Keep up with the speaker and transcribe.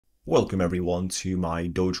Welcome everyone to my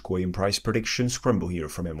Dogecoin price prediction. Scrembo here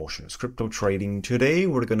from Emotionless Crypto Trading. Today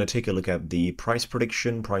we're going to take a look at the price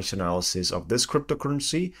prediction, price analysis of this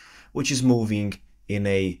cryptocurrency, which is moving in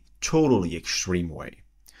a totally extreme way.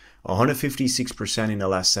 156% in the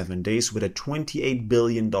last 7 days with a $28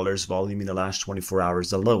 billion volume in the last 24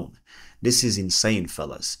 hours alone. This is insane,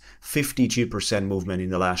 fellas. 52% movement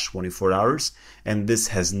in the last 24 hours, and this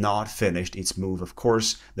has not finished its move. Of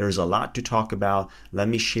course, there's a lot to talk about. Let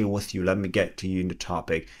me share with you, let me get to you in the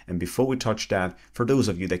topic. And before we touch that, for those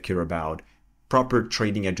of you that care about proper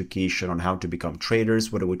trading education on how to become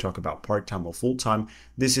traders, whether we talk about part-time or full-time,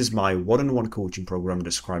 this is my one-on-one coaching program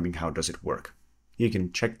describing how does it work. You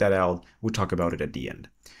can check that out. We'll talk about it at the end.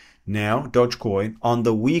 Now, Dogecoin on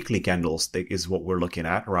the weekly candlestick is what we're looking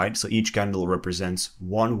at, right? So each candle represents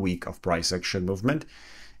 1 week of price action movement.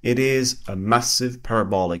 It is a massive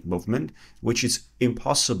parabolic movement, which is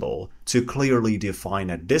impossible to clearly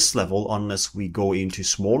define at this level unless we go into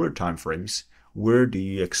smaller time frames. Where do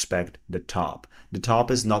you expect the top? The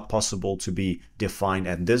top is not possible to be defined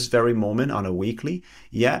at this very moment on a weekly.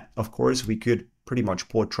 Yet, of course, we could pretty much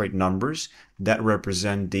portray numbers that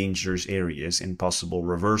represent dangerous areas and possible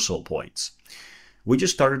reversal points. We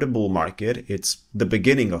just started a bull market. It's the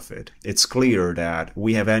beginning of it. It's clear that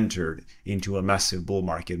we have entered into a massive bull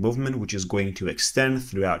market movement, which is going to extend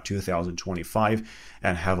throughout 2025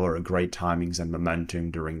 and have our great timings and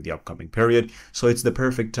momentum during the upcoming period. So it's the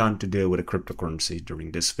perfect time to deal with a cryptocurrency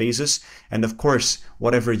during these phases. And of course,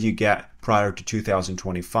 whatever you get prior to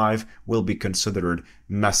 2025 will be considered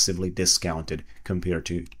massively discounted compared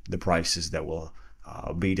to the prices that will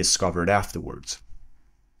be discovered afterwards.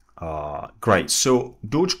 Great. So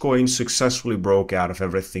Dogecoin successfully broke out of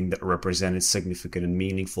everything that represented significant and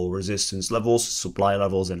meaningful resistance levels, supply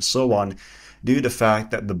levels, and so on, due to the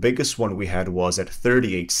fact that the biggest one we had was at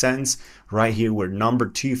 38 cents, right here where number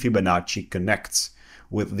 2 Fibonacci connects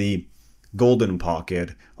with the golden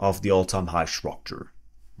pocket of the all-time high structure.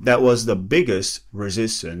 That was the biggest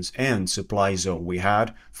resistance and supply zone we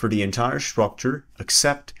had for the entire structure,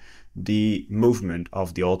 except the movement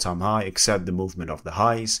of the all-time high, except the movement of the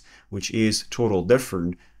highs, which is total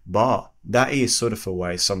different. But that is sort of a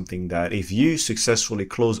way something that if you successfully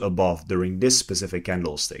close above during this specific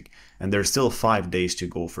candlestick, and there's still 5 days to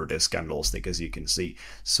go for this candlestick, as you can see.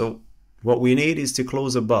 So what we need is to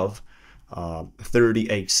close above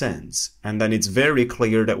 38 cents, and then it's very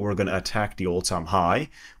clear that we're going to attack the all-time high,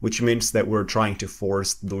 which means that we're trying to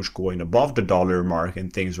force Dogecoin above the dollar mark,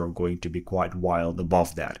 and things are going to be quite wild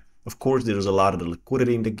above that. Of course, there's a lot of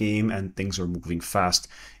liquidity in the game and things are moving fast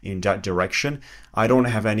in that direction. I don't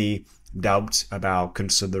have any doubts about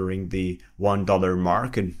considering the $1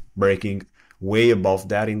 mark and breaking way above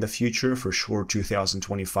that in the future. For sure,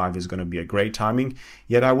 2025 is going to be a great timing.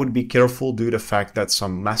 Yet I would be careful due to the fact that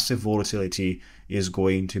some massive volatility is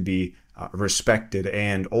going to be respected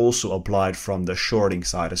and also applied from the shorting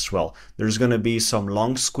side as well. There's going to be some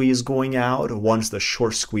long squeeze going out. Once the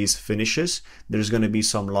short squeeze finishes, there's going to be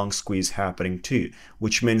some long squeeze happening too,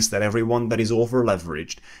 which means that everyone that is over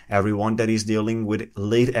leveraged, everyone that is dealing with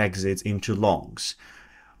late exits into longs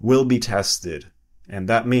will be tested. And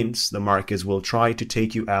that means the markets will try to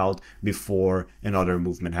take you out before another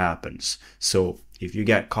movement happens. So if you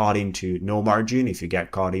get caught into no margin, if you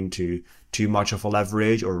get caught into too much of a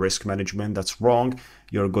leverage or risk management that's wrong,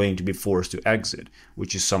 you're going to be forced to exit,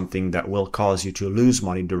 which is something that will cause you to lose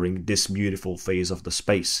money during this beautiful phase of the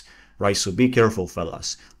space, right? So be careful,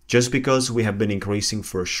 fellas. Just because we have been increasing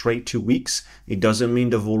for a straight 2 weeks, it doesn't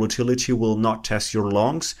mean the volatility will not test your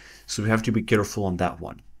longs. So we have to be careful on that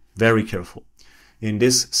one. Very careful. In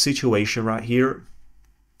this situation right here,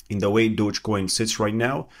 in the way Dogecoin sits right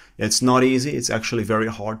now, it's not easy. It's actually very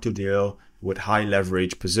hard to deal with high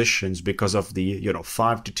leverage positions because of the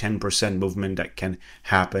 5 to 10% movement that can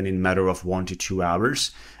happen in a matter of 1 to 2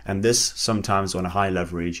 hours. And this sometimes on a high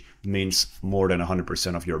leverage means more than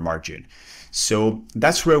 100% of your margin. So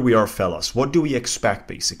that's where we are, fellas. What do we expect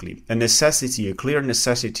basically? A clear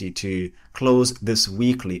necessity to close this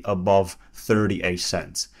weekly above 38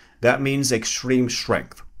 cents. That means extreme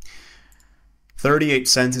strength. 38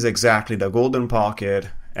 cents is exactly the golden pocket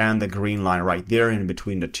and the green line right there in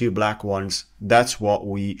between the two black ones. That's what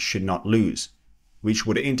we should not lose, which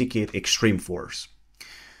would indicate extreme force.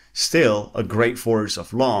 Still, a great force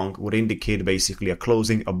of long would indicate basically a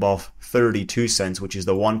closing above 32 cents, which is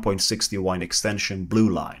the 1.61 extension blue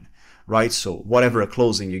line, right? So whatever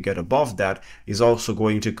closing you get above that is also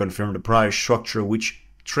going to confirm the price structure, which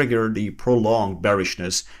trigger the prolonged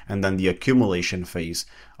bearishness and then the accumulation phase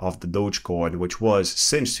of the Dogecoin, which was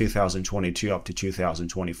since 2022 up to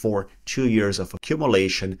 2024, 2 years of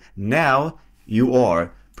accumulation. Now you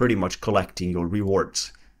are pretty much collecting your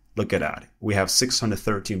rewards. Look at that. We have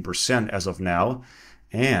 613% as of now.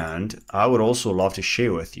 And I would also love to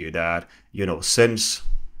share with you that, since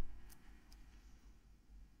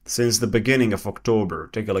the beginning of October,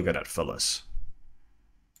 take a look at that, fellas.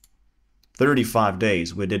 35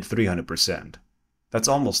 days, we did 300%. That's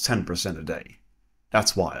almost 10% a day.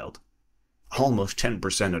 That's wild. Almost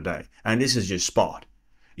 10% a day. And this is just spot.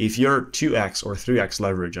 If you're 2x or 3x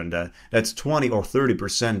leverage on that, that's 20 or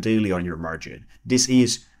 30% daily on your margin. This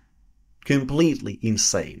is completely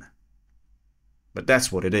insane. But that's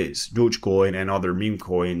what it is. Dogecoin and other meme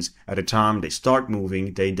coins, at the time they start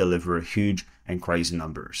moving, they deliver huge and crazy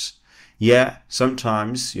numbers. Yeah,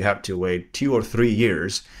 sometimes you have to wait 2 or 3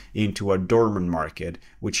 years into a dormant market,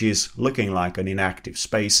 which is looking like an inactive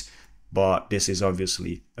space, but this is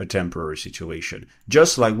obviously a temporary situation.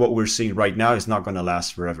 Just like what we're seeing right now is not going to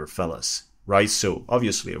last forever, fellas. Right? So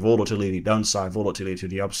obviously volatility, downside, volatility to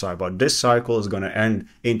the upside, but this cycle is going to end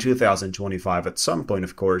in 2025 at some point,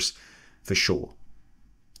 of course, for sure.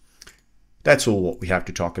 That's all what we have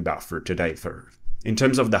to talk about for today. In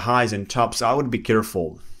terms of the highs and tops, I would be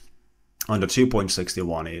careful on the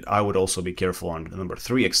 2.618. I would also be careful on the number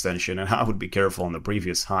 3 extension, and I would be careful on the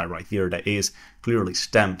previous high right here that is clearly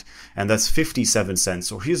stamped, and that's 57 cents.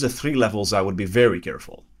 So here's the 3 levels I would be very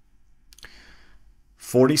careful.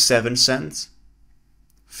 47 cents,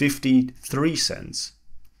 53 cents,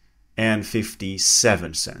 and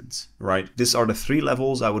 57 cents, right? These are the 3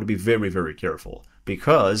 levels I would be very, very careful,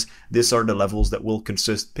 because these are the levels that will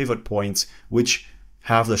consist pivot points which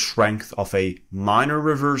have the strength of a minor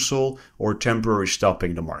reversal or temporary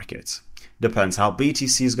stopping the markets. Depends how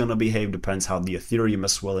BTC is going to behave, depends how the Ethereum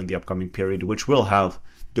as well in the upcoming period, which will have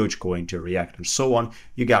Dogecoin to react and so on.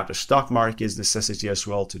 You got the stock market's necessity as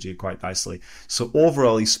well to do quite nicely. So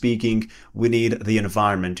overall speaking, we need the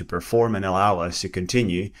environment to perform and allow us to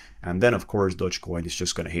continue. And then of course, Dogecoin is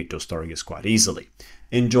just going to hit those targets quite easily.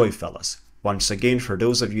 Enjoy, fellas. Once again, for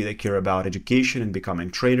those of you that care about education and becoming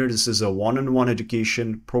traders, this is a one-on-one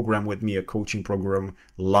education program with me, a coaching program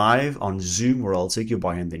live on Zoom, where I'll take you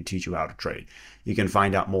by hand and teach you how to trade. You can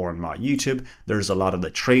find out more on my YouTube. There's a lot of the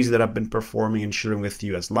trades that I've been performing and sharing with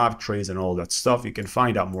you as live trades and all that stuff. You can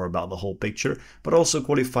find out more about the whole picture, but also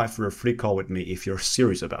qualify for a free call with me if you're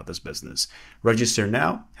serious about this business. Register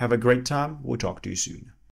now. Have a great time. We'll talk to you soon.